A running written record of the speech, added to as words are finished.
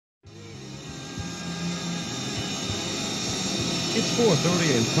It's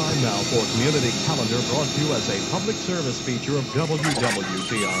 4:30 and time now for Community Calendar, brought to you as a public service feature of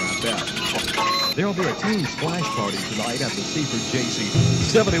WWTRFM. There'll be a teen splash party tonight at the Seaford JC.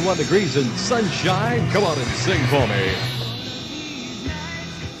 71 degrees and sunshine. Come on and sing for me.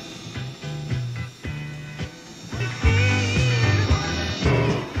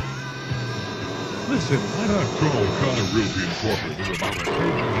 Listen, why not call Connor Realty Incorporated about a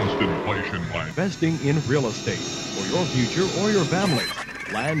hedge against inflation by investing in real estate for your future or your family.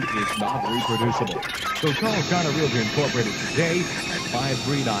 Land is not reproducible. So call Connor Realty Incorporated today at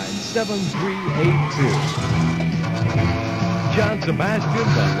 539-7382. John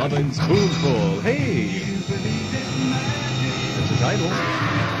Sebastian, The Lovin' Spoonful. Hey! That's the title.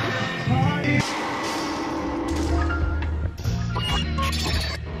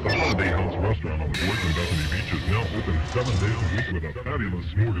 The Holiday House Restaurant on the Boys and Bethany Beach is now open 7 days a week with a fabulous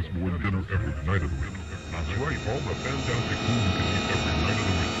smorgasbord dinner every night of the week. That's right, all the fantastic food you can eat every night of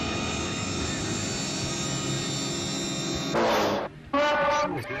the week.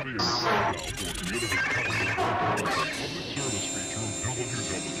 4:30 and time now for Community Calendar, public service feature of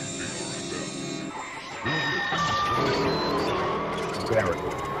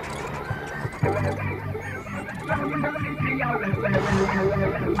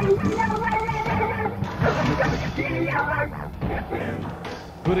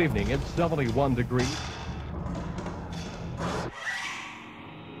Good evening. It's 71 degrees.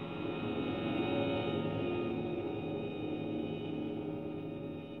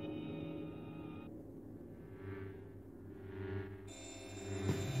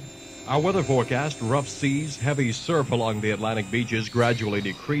 Our weather forecast: rough seas, heavy surf along the Atlantic beaches gradually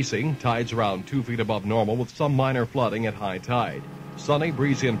decreasing. Tides around 2 feet above normal with some minor flooding at high tide. Sunny,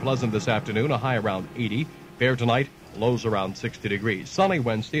 breezy, and pleasant this afternoon, a high around 80. Fair tonight, lows around 60 degrees. Sunny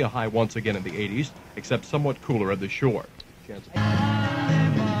Wednesday, a high once again in the 80s, except somewhat cooler at the shore.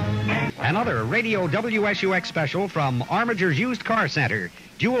 Another Radio WSUX special from Armiger's Used Car Center,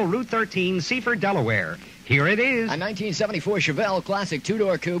 Dual Route 13, Seaford, Delaware. Here it is. A 1974 Chevelle Classic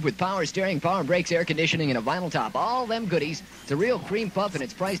two-door coupe with power steering, power brakes, air conditioning, and a vinyl top. All them goodies. It's a real cream puff, and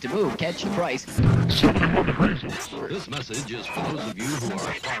it's priced to move. Catch the price. This message is for those of you who are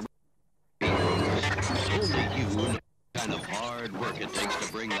farmers. Only you know the kind of hard work it takes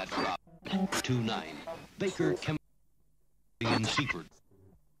to bring that crop. 2-9. Baker Chemical in Seaford.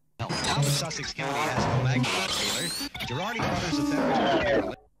 Now that Sussex County has no Magna dealer, Girardi Brothers of Theriot,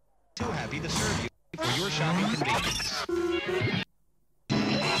 Maryland, too happy to serve you for your shopping convenience.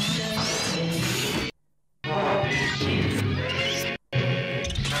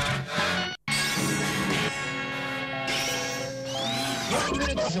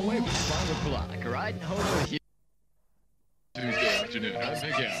 Minutes away from 5 o'clock. Riding home with you. Tuesday afternoon on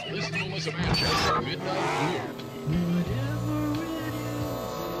Big Al. Listen to Melissa Manchester Midnight Here.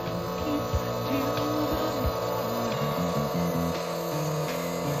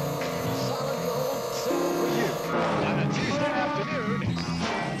 Solid gold, silver for you. On a Tuesday afternoon.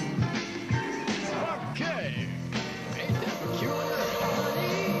 Okay. Ain't that peculiar?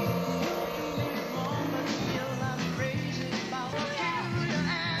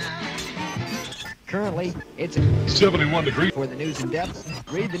 Currently, it's 71 degrees. for the news in depth.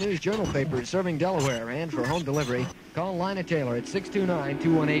 Read the News Journal paper serving Delaware, and for home delivery, call Lina Taylor at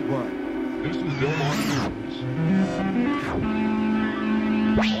 629-2181. This is Delmont News.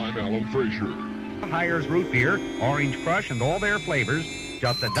 I'm Alan Frazier. Hires root beer, orange crush, and all their flavors,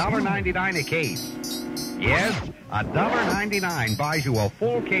 just $1.99 a case. Yes, $1.99 buys you a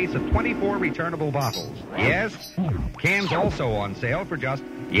full case of 24 returnable bottles. Yes, cans also on sale for just,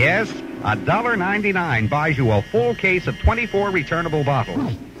 yes, $1.99 buys you a full case of 24 returnable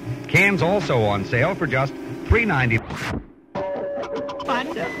bottles. Cans also on sale for just $3.90.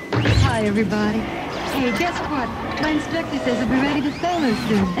 Hi, everybody. Hey, guess what? My instructor says we'll be ready to solo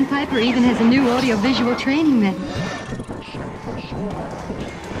soon. And Piper even has a new audio-visual training method.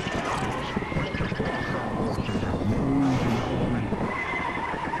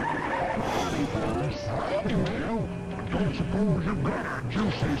 Don't suppose you've got a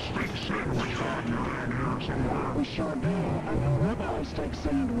juicy steak sandwich on your hands somewhere? We sure do. And a ribeye steak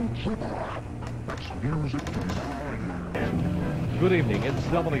sandwich. That's music to my ears. Good evening. It's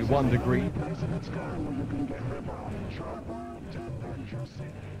 71 degrees. You can get ribeye, chop, juicy,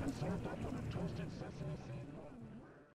 and served up with a toasted sesame seed.